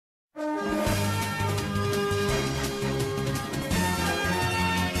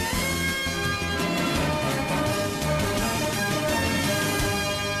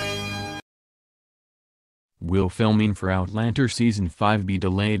Will filming for Outlander Season 5 be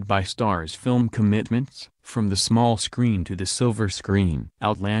delayed by Star's film commitments, from the small screen to the silver screen?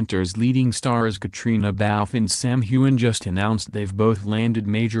 Outlander's leading stars Katrina Balfe and Sam Heughan just announced they've both landed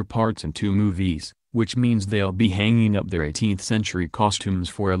major parts in 2 movies, which means they'll be hanging up their 18th century costumes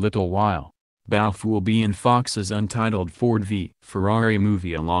for a little while. Balfe will be in Fox's untitled Ford v. Ferrari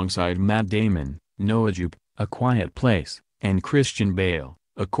movie alongside Matt Damon, Noah Jupe, A Quiet Place, and Christian Bale.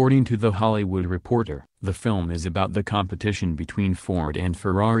 According to The Hollywood Reporter, the film is about the competition between Ford and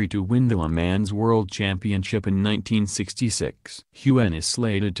Ferrari to win the Le Mans World Championship in 1966. Heughan is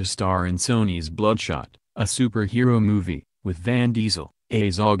slated to star in Sony's Bloodshot, a superhero movie, with Van Diesel,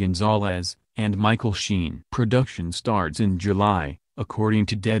 Eiza Gonzalez, and Michael Sheen. Production starts in July, according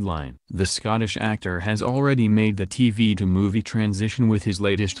to Deadline. The Scottish actor has already made the TV-to-movie transition with his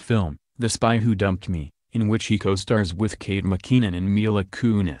latest film, The Spy Who Dumped Me, in which he co-stars with Kate McKinnon and Mila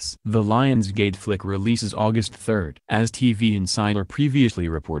Kunis. The Lionsgate flick releases August 3. As TV Insider previously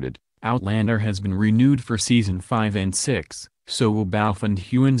reported, Outlander has been renewed for Season 5 and 6, so will Balfe and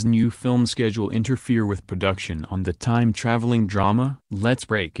Heughan's new film schedule interfere with production on the time-traveling drama? Let's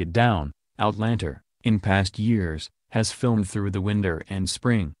break it down. Outlander, in past years, has filmed through the winter and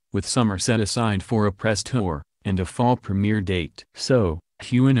spring, with summer set aside for a press tour, and a fall premiere date. So,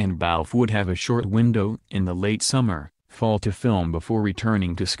 Heughan and Balfe would have a short window in the late summer, fall to film before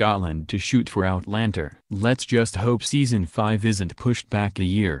returning to Scotland to shoot for Outlander. Let's just hope Season 5 isn't pushed back a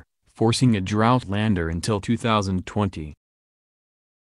year, forcing a Outlander until 2020.